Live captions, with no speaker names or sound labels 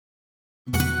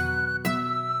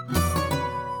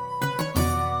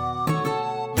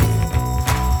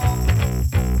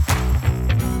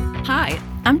Hi,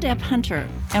 I'm Deb Hunter,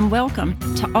 and welcome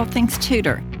to All Things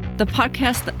Tudor, the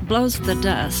podcast that blows the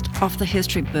dust off the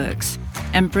history books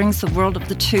and brings the world of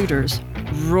the Tudors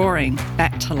roaring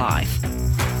back to life.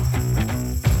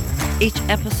 Each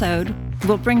episode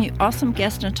will bring you awesome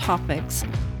guests and topics,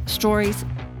 stories,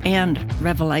 and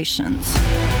revelations.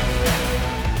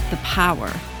 The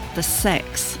power, the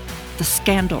sex, the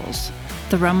scandals,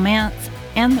 the romance,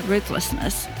 and the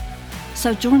ruthlessness.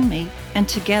 So join me, and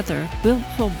together we'll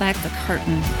pull back the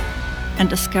curtain and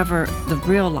discover the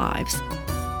real lives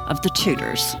of the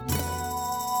Tudors.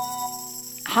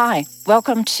 Hi,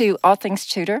 welcome to All Things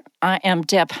Tudor. I am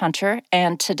Deb Hunter,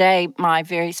 and today my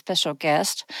very special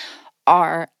guests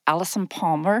are Alison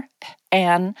Palmer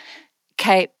and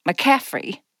Kate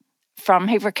McCaffrey from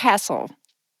Hever Castle.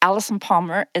 Alison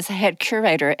Palmer is the head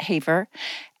curator at Hever,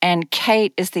 and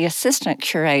Kate is the assistant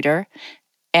curator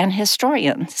and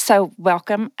historian. So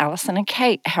welcome, Alison and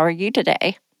Kate. How are you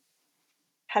today?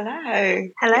 Hello.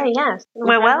 Hello, yes.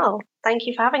 We're well. Thank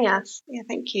you for having us. Yeah,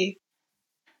 thank you.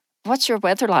 What's your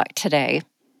weather like today?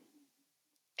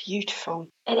 Beautiful.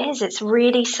 It is. It's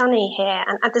really sunny here,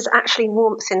 and there's actually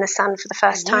warmth in the sun for the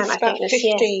first time, I think, this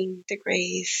year. 15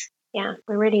 degrees. Yeah,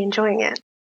 we're really enjoying it.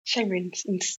 Shame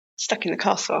we're stuck in the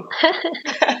castle.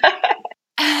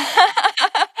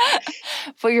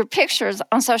 Well, your pictures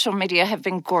on social media have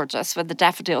been gorgeous with the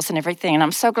daffodils and everything, and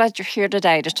I'm so glad you're here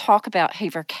today to talk about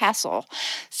Hever Castle.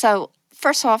 So,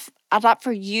 first off, I'd like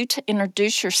for you to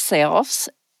introduce yourselves.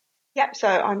 Yep, so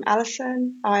I'm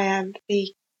Alison. I am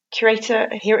the curator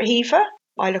here at Hever.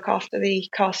 I look after the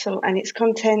castle and its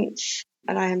contents,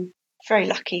 and I am very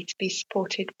lucky to be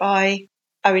supported by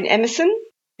Owen Emerson,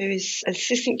 who is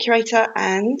assistant curator,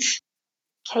 and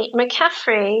Kate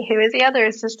McCaffrey, who is the other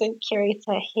assistant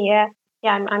curator here.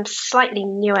 Yeah, I'm slightly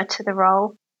newer to the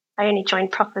role. I only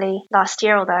joined properly last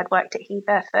year, although I'd worked at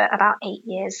Hever for about 8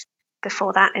 years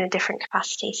before that in a different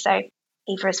capacity. So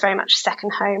Hever is very much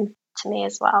second home to me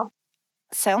as well.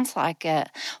 Sounds like it.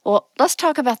 Well, let's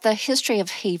talk about the history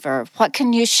of Hever. What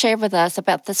can you share with us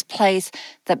about this place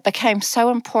that became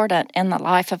so important in the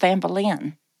life of Anne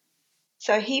Boleyn?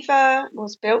 So Hever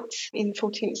was built in the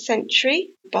 14th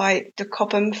century by the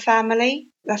Cobham family.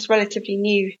 That's relatively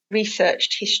new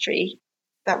researched history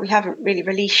that we haven't really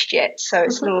released yet. So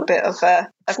it's a little bit of a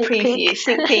sneak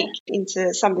peek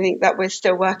into something that we're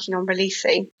still working on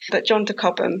releasing. But John de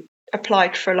Cobham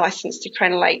applied for a license to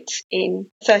crenellate in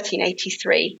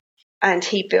 1383, and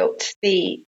he built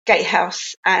the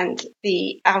gatehouse and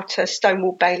the outer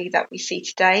stonewall bailey that we see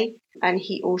today. And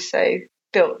he also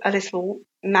built a little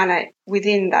manor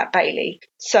within that bailey.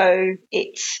 So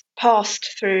it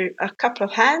passed through a couple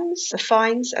of hands, the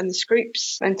Fines and the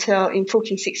Scroopes, until in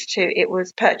 1462 it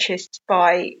was purchased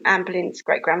by Anne Boleyn's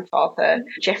great-grandfather,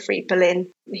 Geoffrey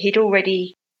Boleyn. He'd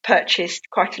already purchased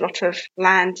quite a lot of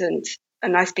land and a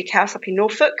nice big house up in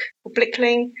Norfolk, or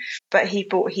Blickling, but he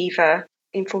bought Hever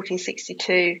in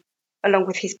 1462 along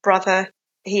with his brother.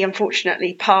 He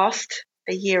unfortunately passed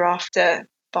a year after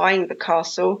buying the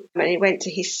castle, and he went to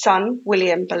his son,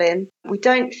 William Boleyn. We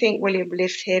don't think William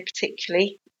lived here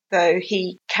particularly, though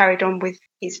he carried on with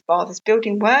his father's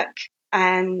building work,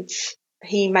 and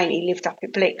he mainly lived up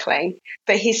at Blickling.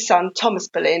 But his son, Thomas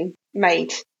Boleyn,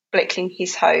 made Blickling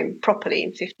his home properly in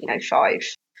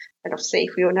 1505. And obviously,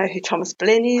 we all know who Thomas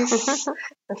Boleyn is,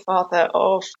 the father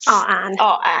of Our Anne.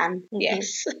 Mm-hmm.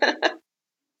 Yes.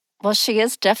 Well, she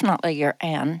is definitely your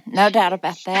Anne. No doubt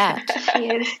about that. She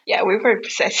is. Yeah, we're very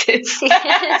possessive.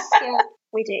 Yes, yeah.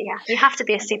 We do, yeah. You have to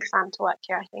be a super fan to work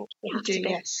here, I think. You have to be.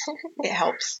 Yes. It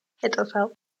helps. It does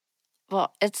help.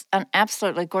 Well, it's an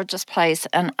absolutely gorgeous place,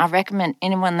 and I recommend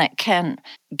anyone that can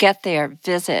get there,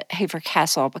 visit Hever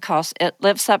Castle, because it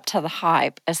lives up to the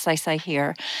hype, as they say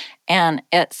here, and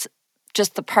it's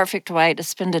just the perfect way to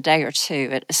spend a day or two.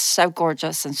 It is so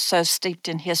gorgeous and so steeped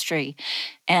in history,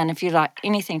 and if you like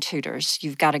anything Tudors,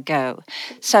 you've got to go.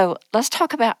 So let's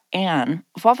talk about Anne.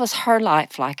 What was her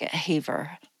life like at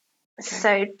Hever?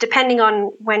 So depending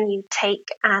on when you take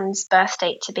Anne's birth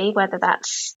date to be, whether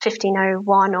that's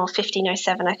 1501 or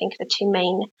 1507, I think are the two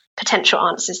main potential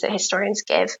answers that historians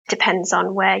give. Depends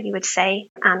on where you would say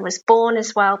Anne was born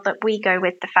as well, but we go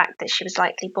with the fact that she was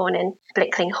likely born in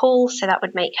Blickling Hall, so that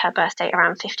would make her birth date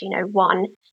around 1501.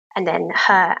 And then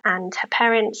her and her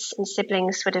parents and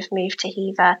siblings would have moved to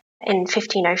Hever in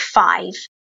 1505.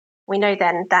 We know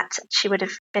then that she would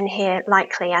have been here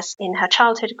likely as in her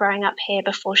childhood growing up here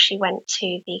before she went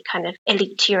to the kind of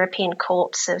elite European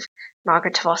courts of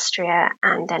Margaret of Austria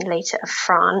and then later of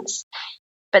France.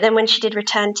 But then when she did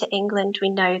return to England, we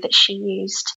know that she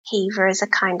used Hever as a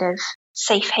kind of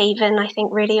safe haven, I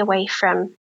think, really away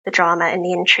from the drama and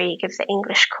the intrigue of the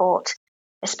English court,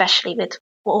 especially with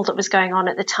all that was going on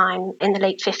at the time in the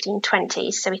late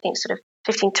 1520s. So we think sort of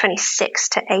 1526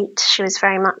 to 8, she was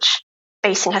very much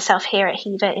basing herself here at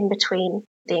Hever in between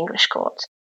the English court.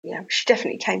 Yeah, she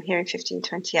definitely came here in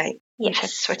 1528. Yes. She had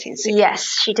sweating sickness. Yes,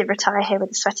 she did retire here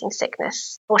with a sweating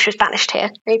sickness. Or she was banished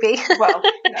here, maybe. Well,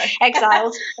 no.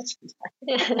 Exiled.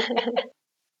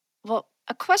 Well,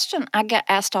 a question I get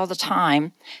asked all the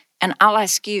time, and I'll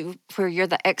ask you where you're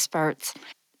the experts.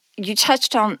 You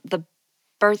touched on the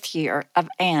birth year of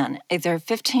Anne, either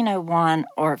 1501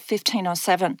 or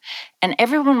 1507, and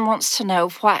everyone wants to know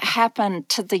what happened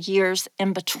to the years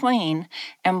in between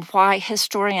and why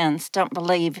historians don't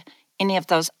believe any of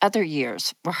those other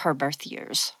years were her birth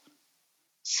years.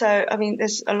 So, I mean,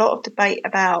 there's a lot of debate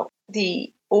about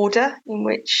the order in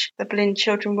which the Boleyn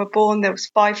children were born. There was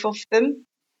 5 of them,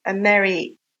 and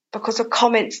Mary, because of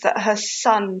comments that her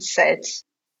son said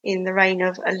in the reign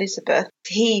of Elizabeth,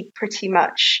 he pretty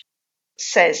much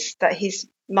says that his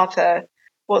mother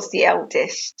was the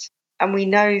eldest. And we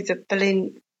know that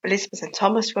Boleyn, Elizabeth and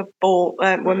Thomas were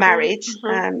married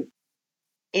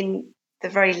in the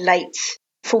very late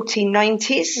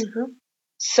 1490s.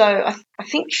 So I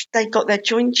think they got their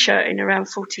jointure in around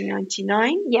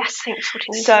 1499. Yes, I think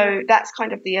 1499. So that's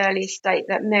kind of the earliest date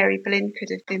that Mary Boleyn could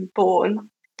have been born.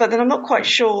 But then I'm not quite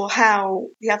sure how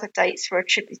the other dates were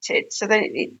attributed. So then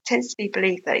it tends to be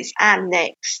believed that it's Anne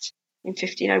next in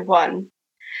 1501.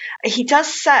 He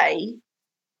does say,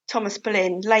 Thomas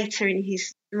Boleyn, later in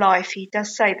his life, he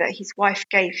does say that his wife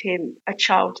gave him a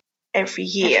child every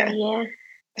year.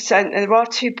 So there are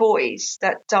 2 boys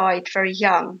that died very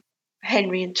young,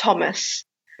 Henry and Thomas,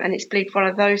 and it's believed one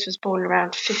of those was born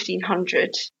around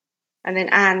 1500, and then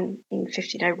Anne in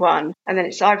 1501, and then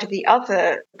it's either the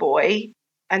other boy,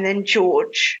 and then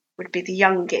George would be the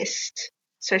youngest.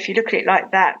 So if you look at it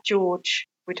like that, George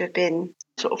would have been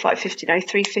sort of like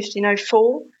 1503,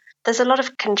 1504. There's a lot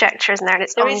of conjecture, isn't there? And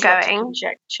it's There ongoing. is a lot of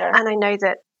conjecture. And I know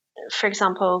that, for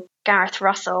example, Gareth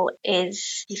Russell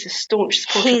is... He's a staunch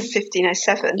supporter of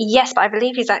 1507. Yes, but I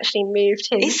believe he's actually moved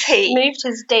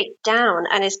his date down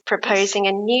and is proposing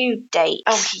a new date.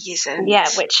 Oh, he isn't. Yeah,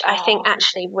 which I think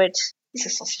actually would... He's a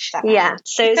sausage, that man. Yeah,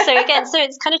 so again, so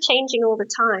it's kind of changing all the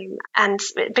time. And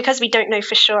because we don't know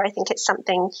for sure, I think it's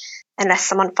something, unless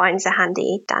someone finds a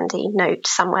handy dandy note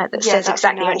somewhere that says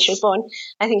exactly when she was born,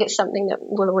 I think it's something that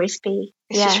will always be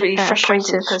just really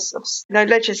frustrating because of no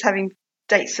ledgers having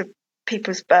dates of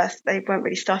people's birth. They weren't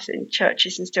really started in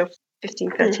churches until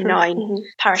 1539.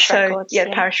 Parish records.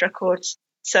 Yeah, parish records.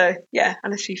 So, yeah,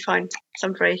 unless we find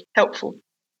some very helpful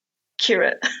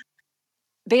curate.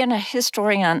 Being a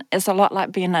historian is a lot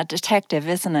like being a detective,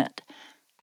 isn't it?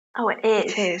 Oh, it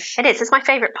is. It is. It is. It's my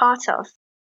favourite part of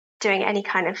doing any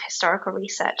kind of historical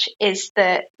research is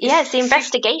it's the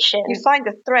investigation. You find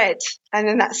a thread and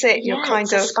then that's it. Yeah, You're kind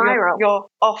it's a spiral. You're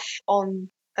off on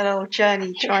a little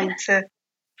journey trying to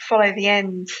follow the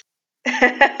end.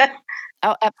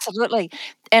 Oh, absolutely.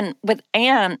 And with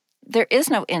Anne, there is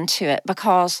no end to it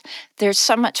because there's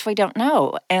so much we don't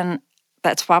know. And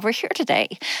that's why we're here today.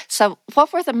 So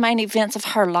what were the main events of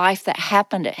her life that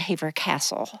happened at Hever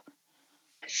Castle?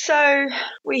 So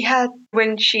we had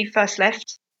when she first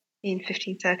left in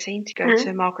 1513 to go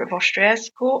to Margaret of Austria's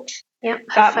court. Yeah,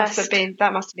 that must have been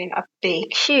a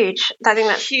big, huge. I think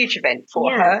that's huge event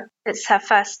for her. It's her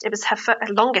first. It was her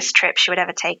longest trip she would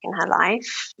ever take in her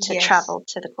life to travel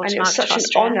to the court of Margaret of Austria. And it was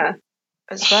such an honour.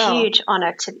 As well. Huge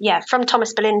honour from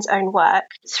Thomas Boleyn's own work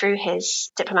through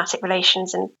his diplomatic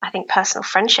relations and I think personal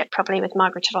friendship probably with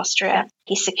Margaret of Austria. Yeah.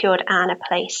 He secured Anne a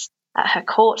place at her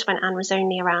court when Anne was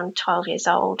only around 12 years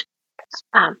old,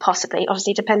 possibly,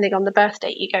 obviously depending on the birth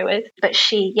date you go with. But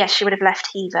she would have left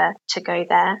Hever to go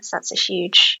there. So that's a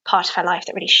huge part of her life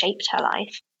that really shaped her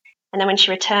life. And then when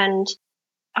she returned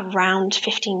around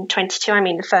 1522, I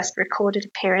mean, the first recorded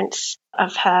appearance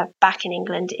of her back in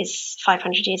England is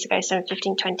 500 years ago, so in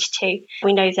 1522.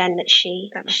 We know then that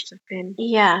that must have been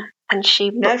and she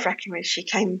nerve-wracking when she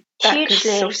came back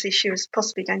because obviously she was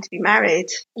possibly going to be married.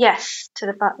 Yes, to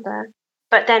the butler.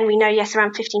 But then we know,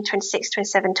 around 1526,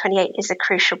 27, 28 is a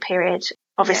crucial period,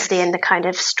 obviously in the kind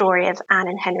of story of Anne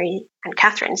and Henry and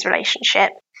Catherine's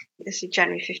relationship. This is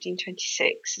January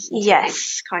 1526, isn't it? Yes.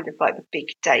 It's kind of like the big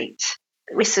date.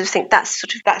 we sort of think that's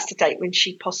the date when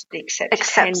she possibly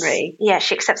accepts Henry. Yeah,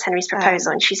 she accepts Henry's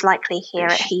proposal, and she's likely here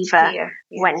at Hever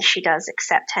when she does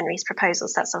accept Henry's proposal.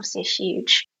 So that's obviously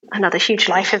another huge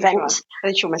life event. And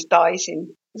then she almost dies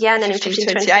in and then in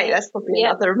 1528. That's probably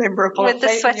another memorable with the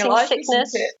event sweating in your life, sickness.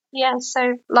 isn't it? Yeah,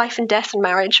 so life and death and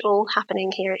marriage all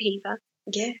happening here at Hever.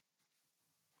 Yeah.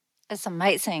 It's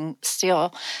amazing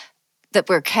still that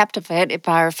we're captivated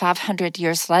by her 500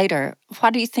 years later. Why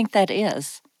do you think that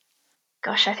is?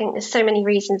 Gosh, I think there's so many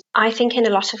reasons. I think in a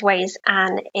lot of ways,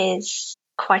 Anne is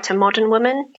quite a modern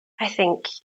woman. I think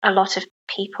a lot of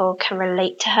people can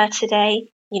relate to her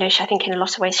today. I think in a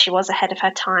lot of ways she was ahead of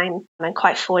her time and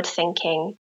quite forward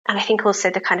thinking. And I think also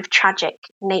the kind of tragic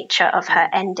nature of her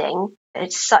ending.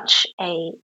 It's such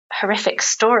a horrific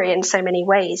story in so many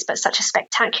ways, but such a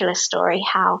spectacular story,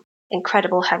 how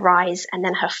incredible her rise and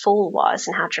then her fall was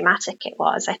and how dramatic it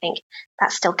was. I think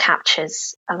that still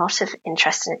captures a lot of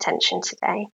interest and attention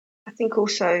today. I think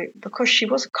also because she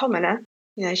was a commoner,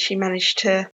 she managed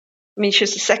to, she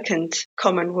was the second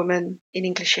common woman in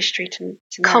English history to marry.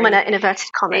 Commoner in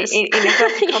inverted commas. In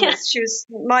inverted commas. She was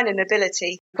minor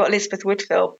nobility. You've got Elizabeth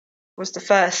Woodville was the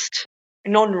first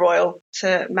non-royal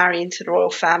to marry into the royal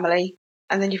family.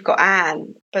 And then you've got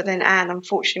Anne, but then Anne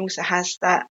unfortunately also has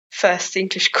that first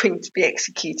English queen to be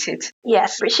executed.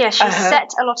 Yes, which she set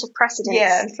a lot of precedents.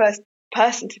 Yeah, and first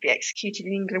person to be executed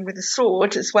in England with a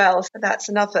sword as well. So that's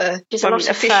another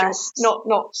official,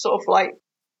 not sort of like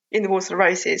in the Wars of the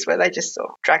Roses where they just sort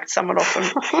of dragged someone off and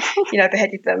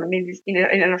beheaded them. In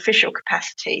an official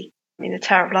capacity in the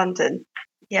Tower of London.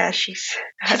 Yeah, she's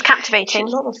captivating. A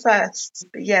lot of firsts,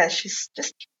 but yeah, she's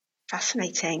just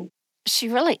fascinating. She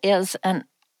really is, and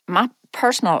my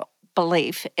personal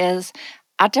belief is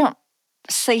I don't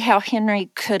see how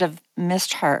Henry could have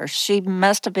missed her. She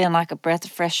must have been like a breath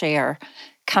of fresh air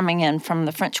coming in from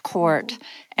the French court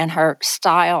and her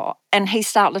style. And he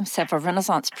styled himself a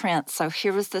Renaissance prince. So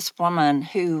here was this woman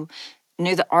who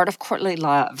knew the art of courtly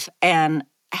love and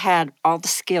had all the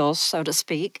skills, so to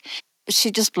speak. She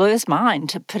just blew his mind,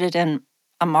 to put it in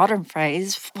a modern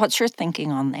phrase. What's your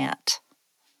thinking on that?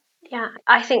 Yeah,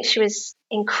 I think she was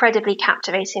incredibly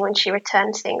captivating when she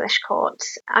returned to the English court.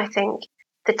 I think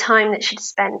the time that she'd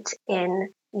spent in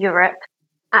Europe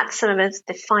at some of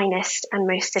the finest and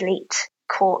most elite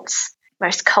courts,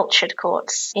 most cultured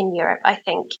courts in Europe, I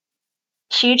think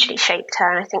hugely shaped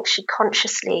her. And I think she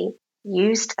consciously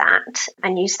used that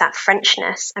and used that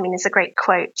Frenchness. There's a great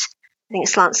quote, I think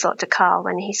it's Lancelot de Carl,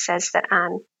 when he says that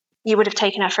Anne, you would have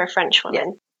taken her for a French woman.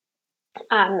 Yeah.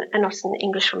 And not an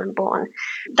English woman born.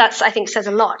 That's, I think, says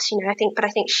a lot, I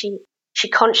think she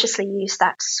consciously used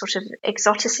that sort of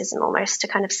exoticism almost to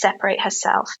kind of separate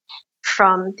herself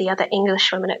from the other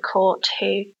English women at court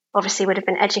who obviously would have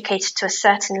been educated to a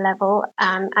certain level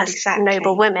as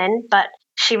noble women, but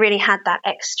she really had that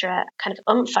extra kind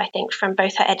of oomph, I think, from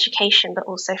both her education, but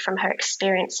also from her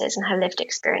experiences and her lived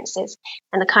experiences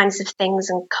and the kinds of things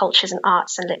and cultures and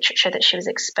arts and literature that she was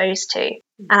exposed to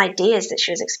and ideas that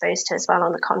she was exposed to as well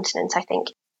on the continent, I think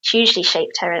hugely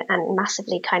shaped her and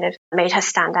massively kind of made her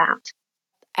stand out.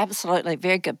 Absolutely.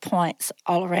 Very good points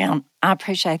all around. I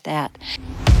appreciate that.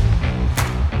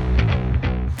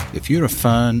 If you're a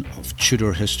fan of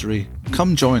Tudor history,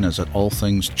 come join us at All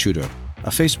Things Tudor, a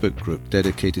Facebook group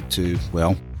dedicated to,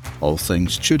 all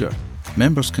things Tudor.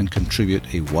 Members can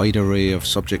contribute a wide array of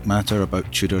subject matter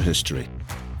about Tudor history.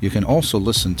 You can also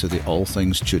listen to the All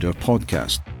Things Tudor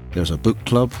podcast. There's a book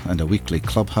club and a weekly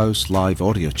Clubhouse live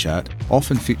audio chat,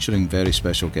 often featuring very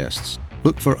special guests.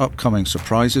 Look for upcoming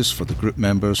surprises for the group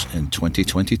members in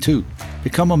 2022.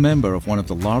 Become a member of one of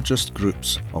the largest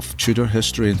groups of Tudor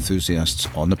history enthusiasts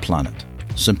on the planet.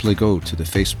 Simply go to the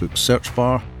Facebook search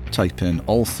bar, type in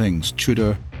All Things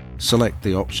Tudor, select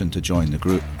the option to join the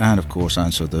group, and of course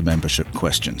answer the membership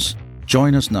questions.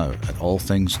 Join us now at All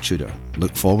Things Tudor.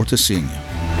 Look forward to seeing you.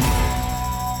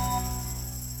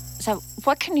 So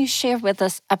what can you share with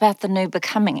us about the new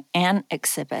Becoming Anne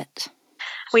exhibit?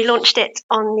 We launched it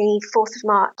on the 4th of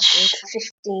March,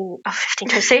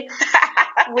 2022.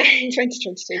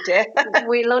 2022, dear.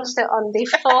 We launched it on the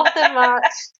 4th of March,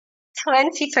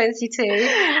 2022.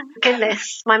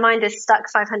 Goodness, my mind is stuck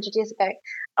 500 years ago.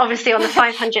 Obviously on the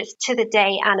 500th to the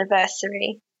day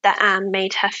anniversary that Anne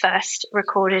made her first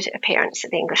recorded appearance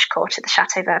at the English court at the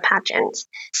Chateaubourg pageant.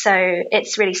 So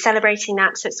it's really celebrating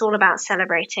that. So it's all about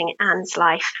celebrating Anne's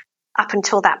life up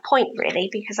until that point, really,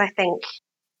 because I think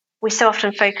we so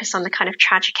often focus on the kind of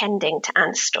tragic ending to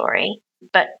Anne's story.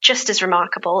 But just as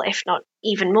remarkable, if not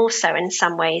even more so in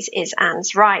some ways, is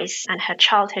Anne's rise and her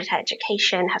childhood, her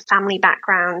education, her family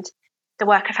background, the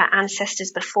work of her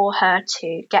ancestors before her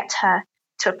to get her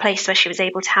to a place where she was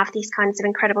able to have these kinds of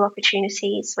incredible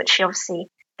opportunities, which she obviously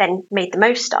then made the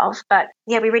most of. But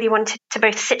yeah, we really wanted to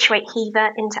both situate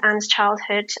Hever into Anne's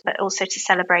childhood, but also to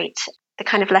celebrate the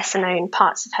kind of lesser known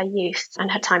parts of her youth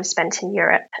and her time spent in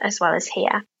Europe as well as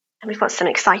here. And we've got some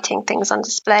exciting things on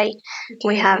display.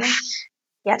 We have,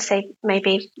 I'd say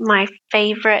maybe my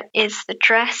favourite is the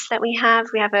dress that we have.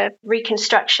 We have a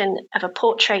reconstruction of a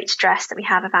portrait dress that we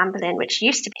have of Anne Boleyn, which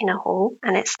used to be in a hall,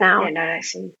 and it's now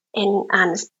in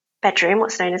Anne's bedroom,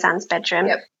 what's known as Anne's bedroom.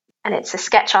 Yep. And it's a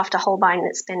sketch after Holbein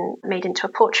that's been made into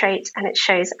a portrait, and it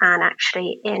shows Anne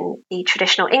actually in the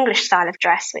traditional English style of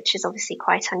dress, which is obviously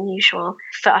quite unusual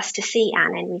for us to see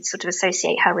Anne in. We sort of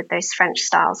associate her with those French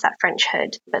styles, that French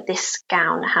hood, but this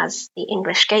gown has the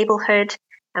English gable hood,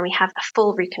 and we have a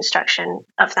full reconstruction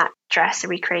of that dress, a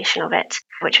recreation of it,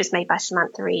 which was made by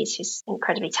Samantha Rees, who's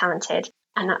incredibly talented,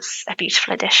 and that's a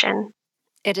beautiful addition.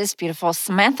 It is beautiful.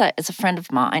 Samantha is a friend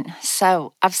of mine,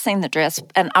 so I've seen the dress,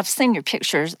 and I've seen your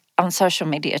pictures on social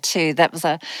media too. That was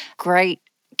a great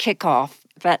kickoff,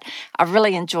 but I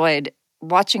really enjoyed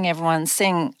watching everyone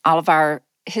sing all of our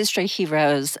history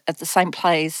heroes at the same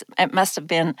place. It must have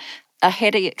been a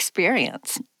heady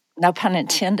experience, no pun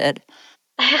intended.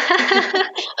 Like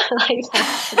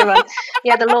that.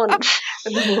 Yeah, the launch.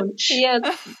 Yeah,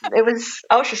 it was.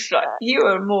 I was just like, you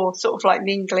were more sort of like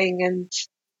mingling and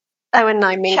and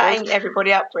I mingled. chatting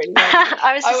everybody up, really.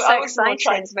 I was just so was more excited.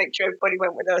 trying to make sure everybody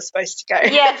went where they were supposed to go.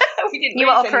 Yeah, we didn't you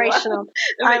were lose operational. anyone.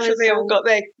 And make sure they all got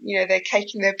their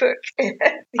cake in their book.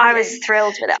 I was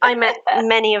thrilled with it. I met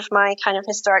many of my kind of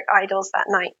historic idols that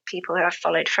night, people who I've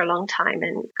followed for a long time,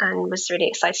 and was really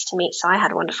excited to meet. So I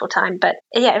had a wonderful time. But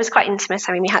yeah, it was quite intimate.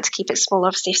 I mean, we had to keep it small,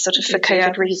 obviously, sort of for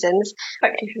COVID reasons.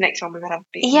 Hopefully for next one we're going to have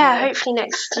a big hopefully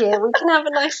next year we can have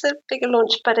a nicer, bigger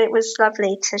launch. But it was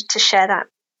lovely to share that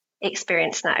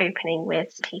experience and that opening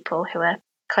with people who are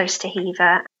close to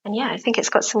Hever. And yeah, I think it's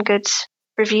got some good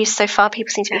reviews so far. People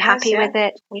seem to be happy with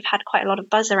it. We've had quite a lot of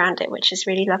buzz around it, which is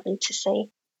really lovely to see.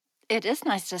 It is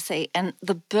nice to see. And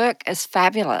the book is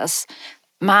fabulous.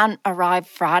 Mine arrived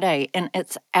Friday, and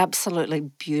it's absolutely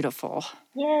beautiful.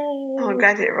 Yay. Oh, I'm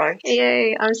glad it arrived.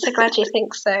 Yay. I'm so glad you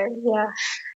think so. Yeah.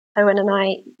 Owen and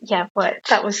I, worked.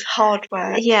 That was hard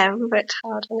work. Yeah, we worked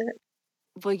hard on it.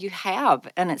 Well, you have,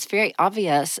 and it's very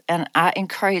obvious, and I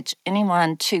encourage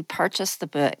anyone to purchase the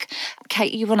book.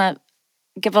 Kate, you want to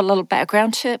give a little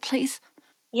background to it, please?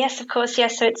 Yes, of course. Yeah,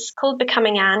 so it's called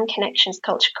Becoming Anne, Connections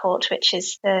Culture Court, which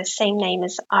is the same name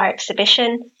as our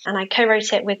exhibition. And I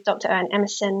co-wrote it with Dr. Owen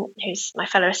Emerson, who's my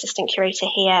fellow assistant curator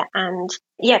here, and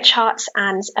charts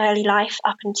Anne's early life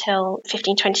up until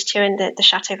 1522 and the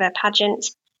Chateauver pageant.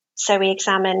 So we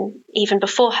examine, even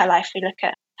before her life, we look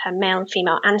at her male and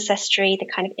female ancestry, the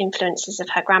kind of influences of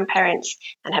her grandparents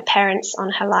and her parents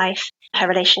on her life, her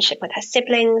relationship with her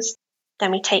siblings. Then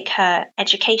we take her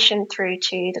education through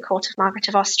to the court of Margaret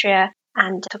of Austria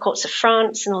and the courts of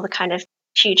France and all the kind of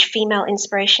huge female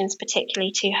inspirations,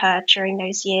 particularly to her during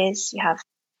those years. You have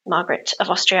Margaret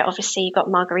of Austria, obviously, you've got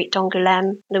Marguerite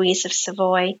d'Angoulême, Louise of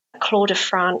Savoy, Claude of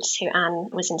France, who Anne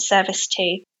was in service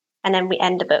to. And then we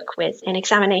end the book with an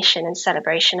examination and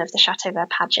celebration of the Chateauver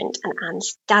pageant and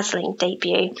Anne's dazzling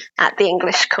debut at the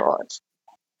English court.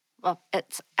 Well,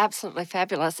 it's absolutely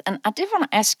fabulous. And I did want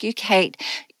to ask you, Kate,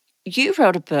 you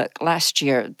wrote a book last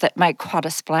year that made quite a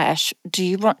splash. Do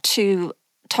you want to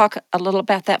talk a little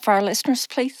about that for our listeners,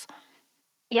 please?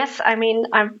 Yes, I mean,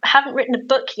 I haven't written a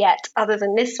book yet other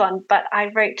than this one, but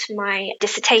I wrote my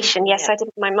dissertation. Yes, I did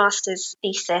my master's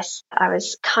thesis. I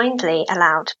was kindly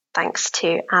allowed, thanks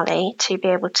to Ali, to be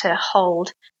able to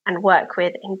hold and work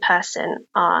with in person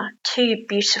our two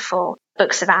beautiful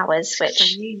books of hours, which...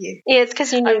 I knew you. Yeah, it's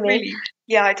because you knew me.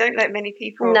 Really, I don't let many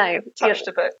people touch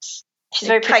the books. She's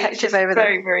very protective over them.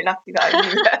 Very, very lucky that I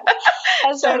knew that.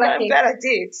 I'm so lucky. I'm glad I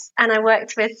did. And I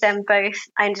worked with them both.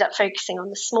 I ended up focusing on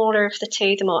the smaller of the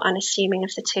two, the more unassuming of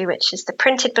the two, which is the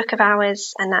printed book of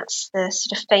hours. And that's the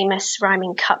sort of famous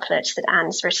rhyming couplet that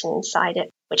Anne's written inside it,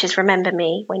 which is, "Remember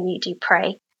me when you do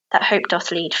pray, that hope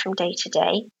doth lead from day to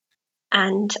day."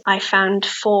 And I found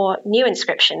 4 new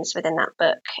inscriptions within that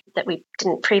book that we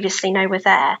didn't previously know were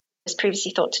there. It was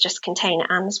previously thought to just contain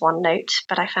Anne's one note,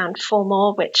 but I found 4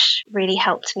 more, which really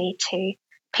helped me to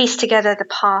piece together the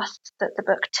path that the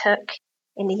book took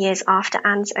in the years after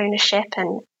Anne's ownership.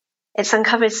 And it's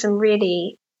uncovered some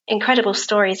really incredible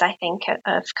stories, I think,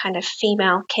 of kind of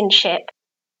female kinship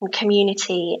and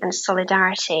community and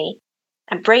solidarity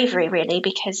and bravery, really,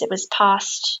 because it was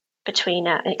passed between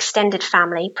an extended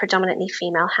family, predominantly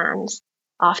female hands,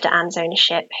 after Anne's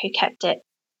ownership, who kept it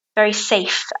very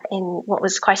safe in what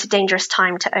was quite a dangerous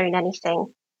time to own anything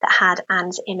that had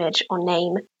Anne's image or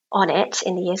name on it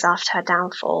in the years after her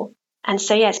downfall. And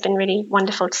so, yeah, it's been really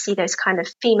wonderful to see those kind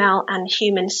of female and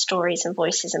human stories and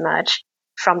voices emerge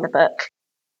from the book.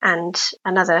 And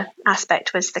another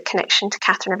aspect was the connection to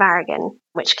Catherine of Aragon,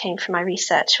 which came from my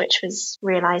research, which was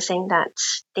realising that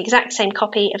the exact same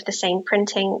copy of the same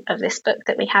printing of this book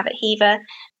that we have at Hever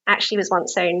actually was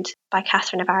once owned by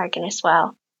Catherine of Aragon as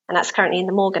well. And that's currently in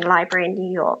the Morgan Library in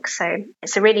New York. So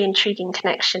it's a really intriguing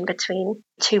connection between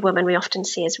two women we often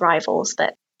see as rivals,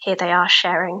 but here they are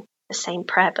sharing the same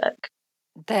prayer book.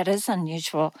 That is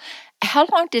unusual. How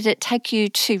long did it take you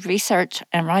to research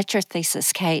and write your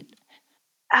thesis, Kate?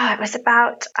 It was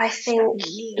about, I think,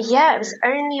 it was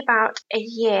only about a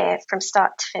year from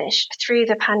start to finish through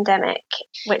the pandemic,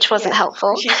 which wasn't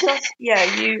helpful.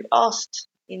 You asked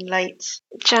in late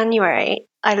January.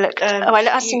 I looked. You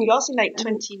asked in late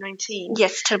 2019.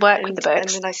 Yes, to work with the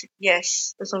books. And then I said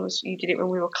yes, as long as you did it when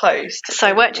we were closed. So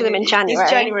I worked with them in January. It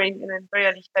was January, and then very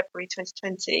early February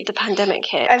 2020. The pandemic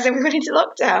hit. And then we went into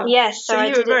lockdown. Yes, so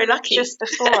you were very lucky. Just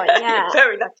before, yeah.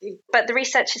 Very lucky. But the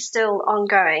research is still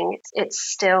ongoing. It's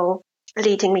still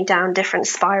leading me down different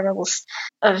spirals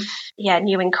of,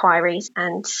 new inquiries.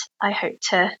 And I hope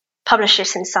to publish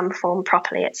it in some form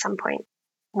properly at some point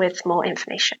with more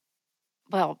information.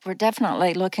 Well, we're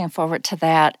definitely looking forward to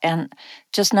that. And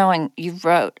just knowing you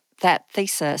wrote that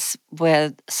thesis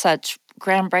with such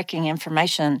groundbreaking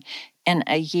information in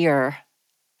a year,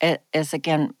 it is,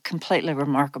 again, completely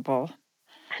remarkable.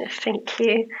 Thank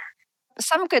you.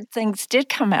 Some good things did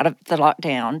come out of the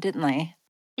lockdown, didn't they?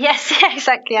 Yes,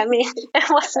 exactly. I mean, it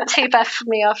wasn't too bad for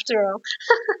me after all.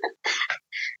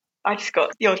 I just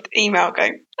got your email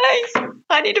going, hey,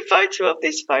 I need a photo of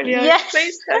this folio. Yes.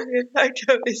 Please send me a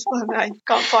photo of this one. I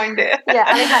can't find it. Yeah,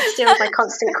 I had to deal with my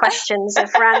constant questions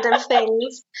of random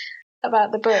things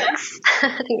about the books.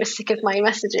 I think we're sick of my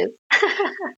messages.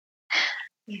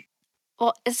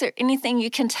 Well, is there anything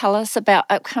you can tell us about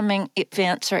upcoming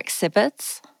events or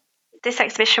exhibits? This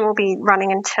exhibition will be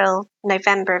running until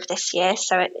November of this year,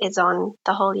 so it is on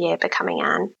the whole year, Becoming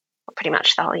Anne. Pretty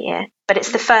much the whole year. But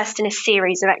it's the first in a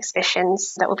series of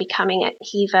exhibitions that will be coming at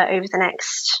Hever over the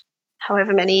next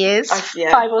however many years,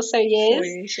 5 or so years. 4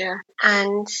 years, yeah.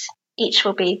 And each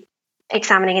will be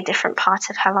examining a different part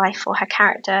of her life or her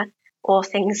character or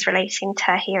things relating to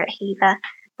her here at Hever.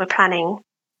 We're planning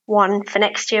one for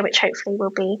next year, which hopefully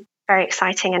will be very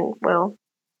exciting and will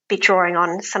be drawing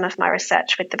on some of my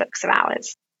research with the books of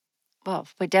hours. Well,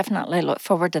 we definitely look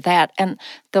forward to that. And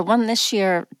the one this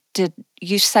year, did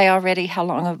you say already how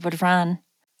long it would run?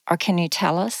 Or can you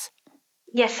tell us?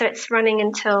 Yes, so it's running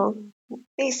until...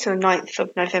 It's till 9th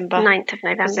of November. 9th of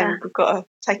November. Then we've got to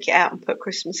take it out and put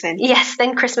Christmas in. Yes,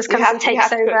 then Christmas comes and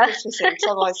takes over. Put Christmas in,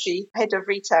 otherwise the head of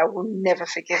retail will never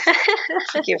forgive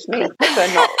me for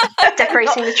not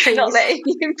decorating the trees. Not letting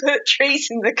you put trees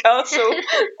in the castle.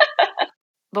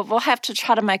 But we'll have to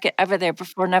try to make it over there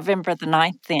before November the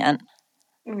 9th then.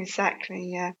 Exactly,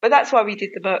 yeah. But that's why we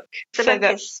did the book. So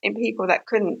that people that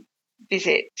couldn't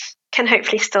visit can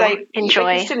hopefully still enjoy.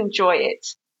 They can still enjoy it.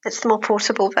 It's the more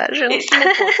portable version. It's the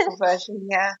more portable version,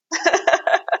 yeah.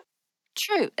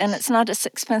 True, and it's not as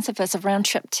expensive as a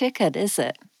round-trip ticket, is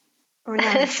it? Oh,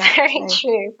 no, it's very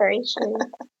true, very true.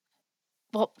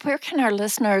 Well, where can our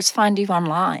listeners find you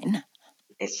online?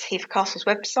 It's Hever Castle's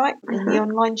website in the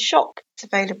online shop. It's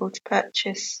available to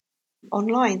purchase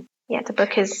online. Yeah, the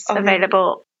book is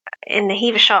available in the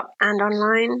Hever shop and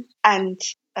online. And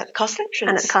at the castle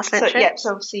entrance. So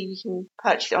obviously you can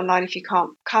purchase it online if you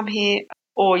can't come here,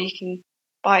 or you can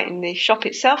buy it in the shop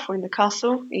itself or in the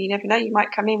castle. You never know, you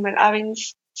might come in when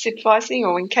Owen's supervising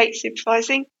or when Kate's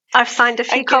supervising. I've signed a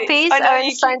few copies.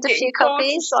 Owen signed a few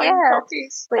copies.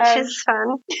 Copies. Which is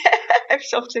fun. Every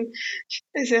so often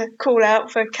there's a call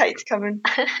out for Kate to come and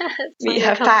meet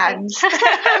her fans,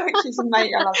 which is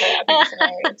amazing. I love it. I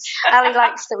think it's hilarious. Ali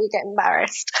likes that we get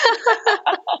embarrassed.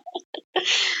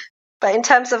 But in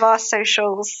terms of our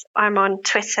socials, I'm on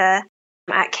Twitter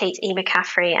at Kate E.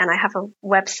 McCaffrey, and I have a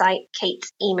website,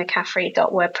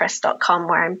 kateemccaffrey.wordpress.com,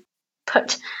 where I'm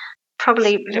put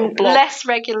probably less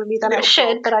regularly than I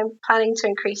should, but I'm planning to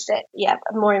increase it. Yeah,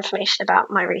 more information about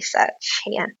my research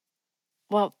here.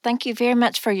 Well, thank you very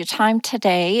much for your time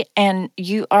today, and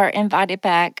you are invited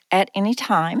back at any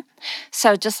time.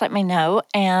 So just let me know,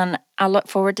 and I look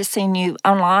forward to seeing you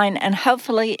online and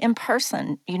hopefully in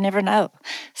person. You never know.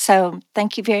 So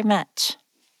thank you very much.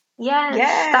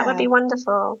 Yes, that would be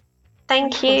wonderful.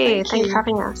 Thank you. Thanks for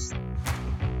having us.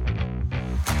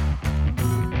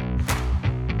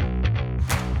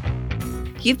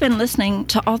 You've been listening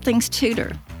to All Things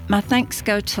Tudor. My thanks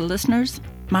go to listeners,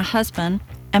 my husband,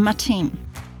 and my team.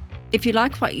 If you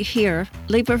like what you hear,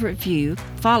 leave a review,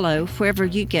 follow wherever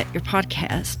you get your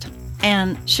podcast,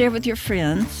 and share with your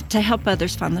friends to help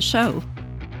others find the show.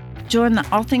 Join the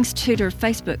All Things Tudor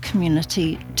Facebook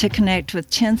community to connect with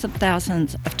tens of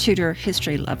thousands of Tudor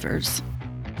history lovers.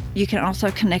 You can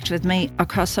also connect with me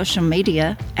across social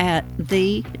media at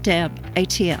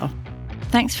TheDebATL.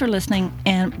 Thanks for listening,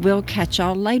 and we'll catch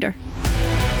y'all later.